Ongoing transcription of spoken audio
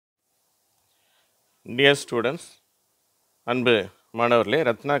Dear students, அன்பு மாணவர்களே,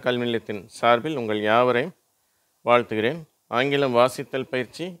 ரத்னா கல்வி நிலையத்தின் சார்பில் உங்கள் யாவரையும் வாழ்த்துகிறேன். ஆங்கிலம் வாசித்தல்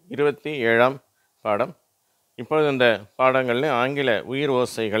பயிற்சி 27ஆம் பாடம். இப்பொழுது இந்த பாடங்களில் ஆங்கில உயிர்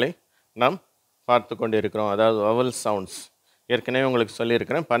ஓசைகளை நாம் பார்த்து கொண்டு இருக்கிறோம். அதாவது வவல் சவுண்ட்ஸ். ஏற்கனவே உங்களுக்கு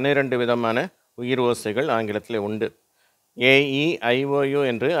சொல்லியிருக்கிறேன், 12 விதமான உயிர் ஓசைகள் ஆங்கிலத்தில் உண்டு. AEIOU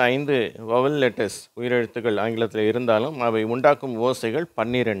என்று 5 வவல் லெட்டர்ஸ் உயிரெழுத்துக்கள் ஆங்கிலத்தில் இருந்தாலும் அவை உண்டாக்கும் ஓசைகள்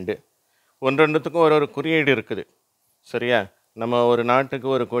 12. ஒன்றொன்றுத்துக்கும் ஒரு குறியீடு இருக்குது. சரியா? நம்ம ஒரு நாட்டுக்கு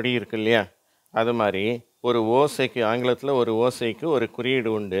ஒரு கொடி இருக்கு இல்லையா? அது மாதிரி ஒரு ஓசைக்கு, ஆங்கிலத்தில் ஒரு ஓசைக்கு ஒரு குறியீடு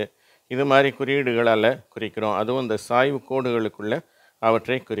உண்டு. இது மாதிரி குறியீடுகளால் குறிக்கிறோம். அதுவும் இந்த சாய்வு கோடுகளுக்குள்ளே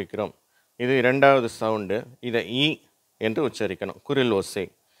அவற்றை குறிக்கிறோம். இது 2வது சவுண்டு. இதை ஈ என்று உச்சரிக்கணும், குரில் ஓசை.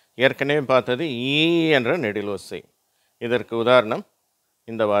 ஏற்கனவே பார்த்தது ஈ என்ற நெடில் ஓசை. இதற்கு உதாரணம்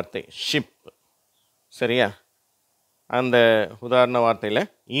இந்த வார்த்தை ஷிப். சரியா? அந்த உதாரண வார்த்தையில்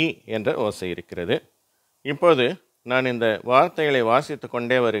ஈ என்ற ஓசை இருக்கிறது. இப்போது நான் இந்த வார்த்தைகளை வாசித்து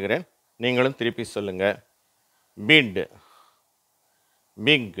கொண்டே வருகிறேன், நீங்களும் திருப்பி சொல்லுங்கள். Bit,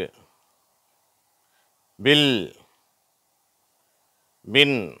 big, bill,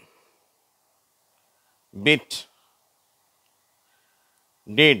 bin, bit,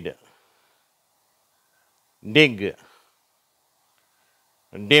 did, tick,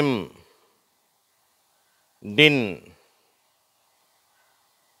 dim, tin,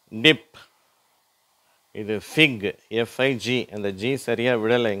 tip. இது ஃபிக், FIG. அந்த ஜி சரியாக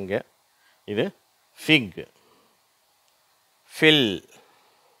விடலை இங்கே. இது ஃபிக். Fill,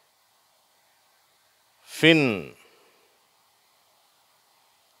 fin,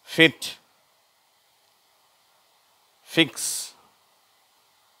 fit, fix,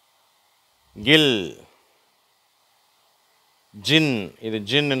 kill, ஜின். இது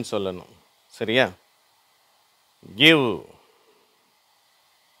ஜின்னு சொல்லணும். சரியா? Give,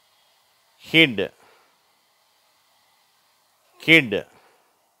 hit, kid,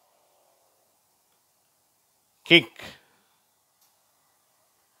 kick,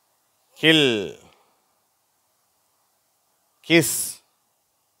 kill, kiss,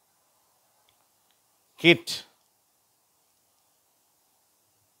 kit,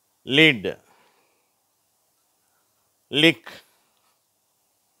 lid, lick,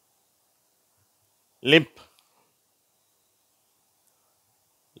 lip,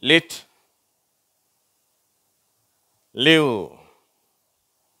 lit, live,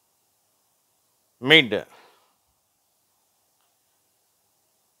 mid,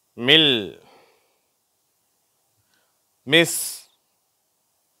 mill, miss,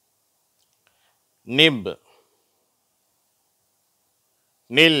 nib,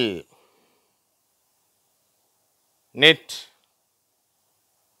 nil, knit,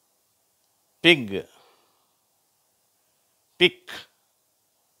 pig, pick,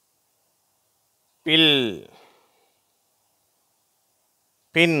 pill,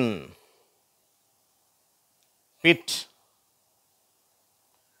 pin, pit,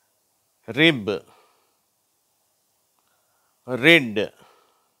 rib, rid,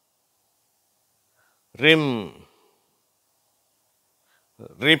 rim,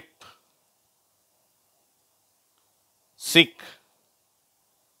 rip, sick,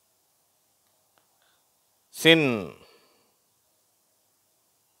 sin,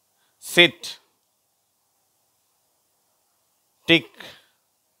 sit, tick,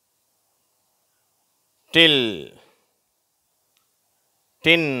 till,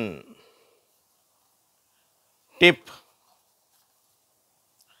 tin, tip,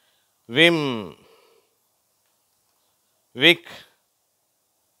 vim, wick,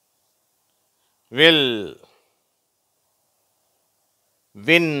 will,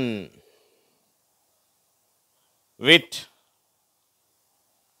 win, wit,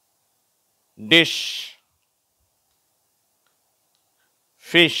 dish,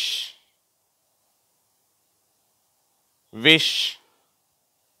 fish, wish,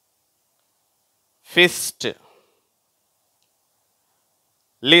 fist,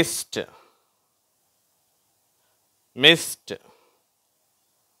 list, mist,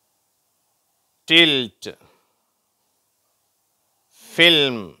 tilt,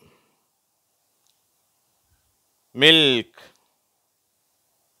 film, milk,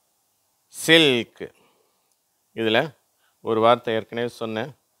 silk. இதில் ஒரு வார்த்தை ஏற்கனவே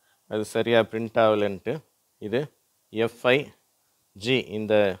சொன்னேன், அது சரியாக print ஆகலைன்ட்டு. இது FIG.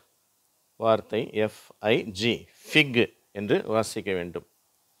 இந்த வார்த்தை FIG, ஃபிக் என்று வாசிக்க வேண்டும்.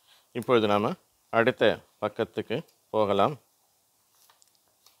 இப்பொழுது நாம் அடுத்த பக்கத்துக்கு போகலாம்.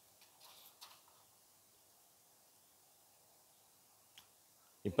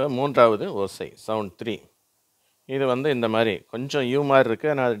 இப்போ 3வது ஓசை, சவுண்ட் 3. இது வந்து இந்த மாதிரி கொஞ்சம் யூ மாதிரி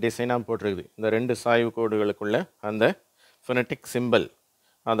இருக்குது, ஆனால் அது டிசைனாக போட்டிருக்குது. இந்த 2 சாய்வு கோடுகளுக்குள்ள அந்த ஃபொனட்டிக் சிம்பல்,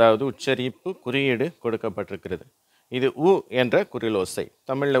 அதாவது உச்சரிப்பு குறியீடு கொடுக்கப்பட்டிருக்கிறது. இது உ என்ற குறிலோசை.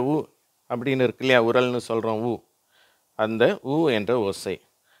 தமிழில் உ அப்படின்னு இருக்கு இல்லையா, உரல்னு சொல்கிறோம் உ, அந்த உ என்ற ஓசை.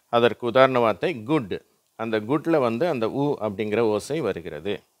 அதற்கு உதாரண வார்த்தை குட். அந்த குட்டில் வந்து அந்த உ அப்படிங்கிற ஓசை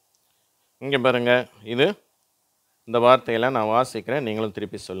வருகிறது. இங்கே பாருங்கள், இது இந்த வார்த்தையெல்லாம் நான் வாசிக்கிறேன், நீங்களும்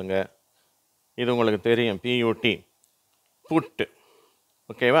திருப்பி சொல்லுங்கள். இது உங்களுக்கு தெரியும், பியூடி, புட்டு.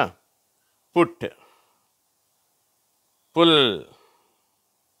 ஓகேவா? புட்டு, புல்,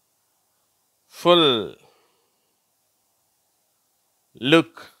 full,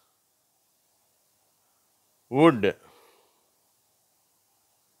 look, wood,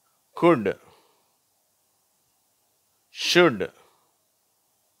 could, should,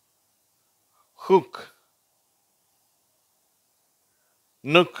 hook,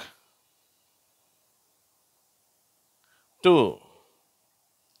 nook, to,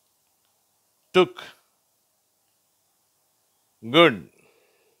 took, good,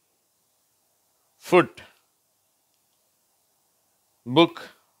 foot, book,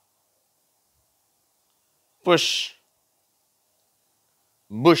 push,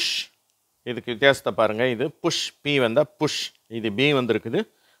 bush. இதுக்கு வித்தியாசத்தை பாருங்க. இது புஷ், பி வந்தா புஷ், இது பி வந்திருக்குது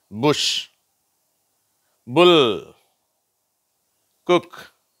புஷ். புல், குக்.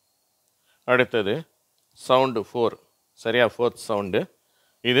 அடுத்தது சவுண்டு 4, சரியா? 4th சவுண்டு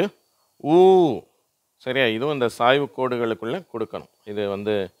இது ஊ, சரியா? இதுவும் இந்த சாய்வு கோடுகளுக்குள்ளே கொடுக்கணும். இது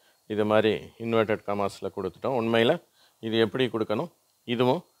வந்து இது மாதிரி இன்வெர்டட் கமாஸில் கொடுத்துட்டோம். உண்மையில் இது எப்படி கொடுக்கணும்?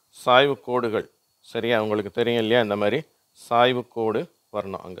 இதுவும் சாய்வு கோடுகள், சரியா? உங்களுக்கு தெரியும் இல்லையா, இந்த மாதிரி சாய்வு கோடு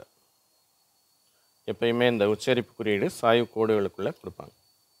வரணும். அங்கே எப்பயுமே இந்த உச்சரிப்பு குறியீடு சாய்வு கோடுகளுக்குள்ளே கொடுப்பாங்க.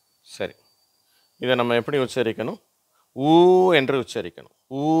 சரி, இதை நம்ம எப்படி உச்சரிக்கணும்? ஊ என்று உச்சரிக்கணும்.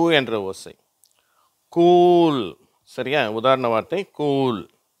 ஊ என்ற ஓசை. கூல், சரியா? உதாரண வார்த்தை கூல்.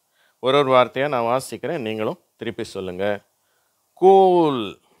 ஒரு வார்த்தையாக நான் வாசிக்கிறேன், நீங்களும் திருப்பி சொல்லுங்கள். Cool,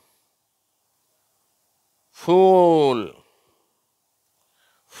 pool,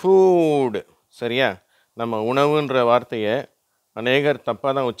 food. சரியா? நம்ம உணவுன்ற வார்த்தையை அநேகர்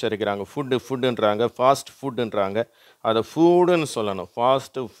தப்பாக தான் உச்சரிக்கிறாங்க. ஃபுட்டுன்றாங்க, ஃபாஸ்ட் ஃபுட்டுன்றாங்க. அதை ஃபூடுன்னு சொல்லணும்,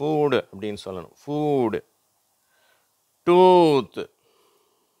 ஃபாஸ்ட்டு ஃபூடு அப்படின்னு சொல்லணும். Food. Tooth,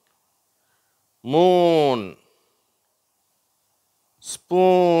 Moon,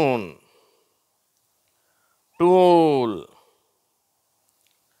 spoon, tool,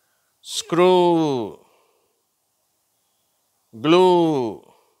 screw, clue,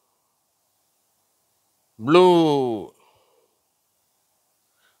 blue,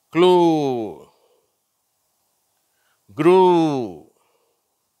 clue, crew,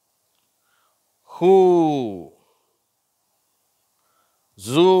 who,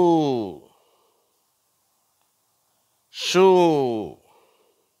 zoo, shoe,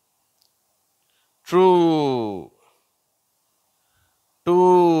 true, two,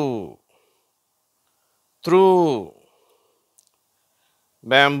 through,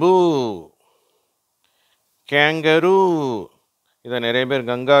 bamboo, kangaroo. இதை நிறைய பேர்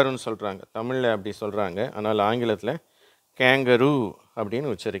கங்காருன்னு சொல்கிறாங்க, தமிழில் அப்படி சொல்கிறாங்க, ஆனால் ஆங்கிலத்தில் கேங்கரு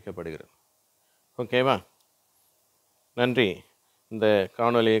அப்படின்னு உச்சரிக்கப்படுகிறது. ஓகேவா? நன்றி. இந்த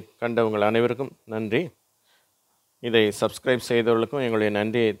காணொலியை கண்டவங்கள் அனைவருக்கும் நன்றி. இதை சப்ஸ்கிரைப் செய்தவர்களுக்கும் எங்களுடைய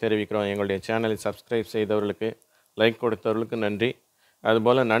நன்றியை தெரிவிக்கிறோம். எங்களுடைய சேனலை சப்ஸ்கிரைப் செய்தவர்களுக்கு, லைக் கொடுத்தவர்களுக்கு நன்றி.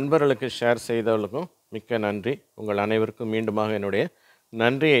 அதுபோல் நண்பர்களுக்கு ஷேர் செய்தவர்களுக்கும் மிக்க நன்றி. உங்கள் அனைவருக்கும் மீண்டுமாக என்னுடைய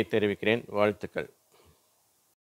நன்றியை தெரிவிக்கிறேன். வாழ்த்துக்கள்.